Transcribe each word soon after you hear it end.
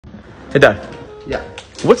Hey, Dad. Yeah.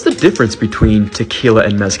 What's the difference between tequila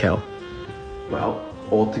and mezcal? Well,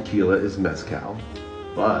 all tequila is mezcal,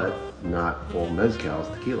 but not all mezcal is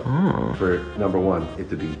tequila. Oh. For number one, it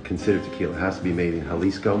to be considered tequila, it has to be made in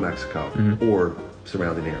Jalisco, Mexico, or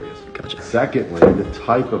surrounding areas. Gotcha. Secondly, the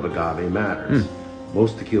type of agave matters.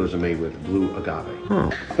 Most tequilas are made with blue agave.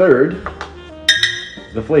 Oh. Third,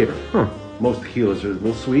 the flavor. Huh. Most tequilas are a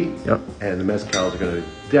little sweet, Yep. and the mezcals are going to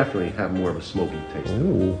definitely have more of a smoky taste to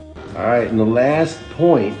them. Ooh. All right, and the last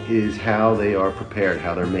point is how they are prepared,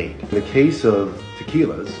 how they're made. In the case of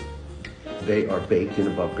tequilas, they are baked in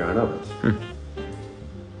above ground ovens.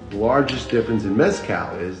 The largest difference in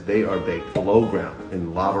mezcal is they are baked below ground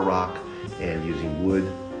in lava rock and using wood,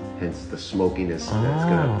 hence the smokiness that's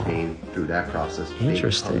going to obtain through that process baked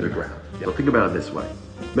Interesting. underground. So think about it this way.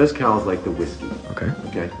 Mezcal is like the whiskey.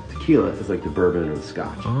 Okay. Tequila is like the bourbon or the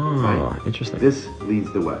scotch. Oh, right? interesting. This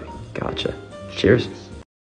leads the way. Gotcha. Cheers.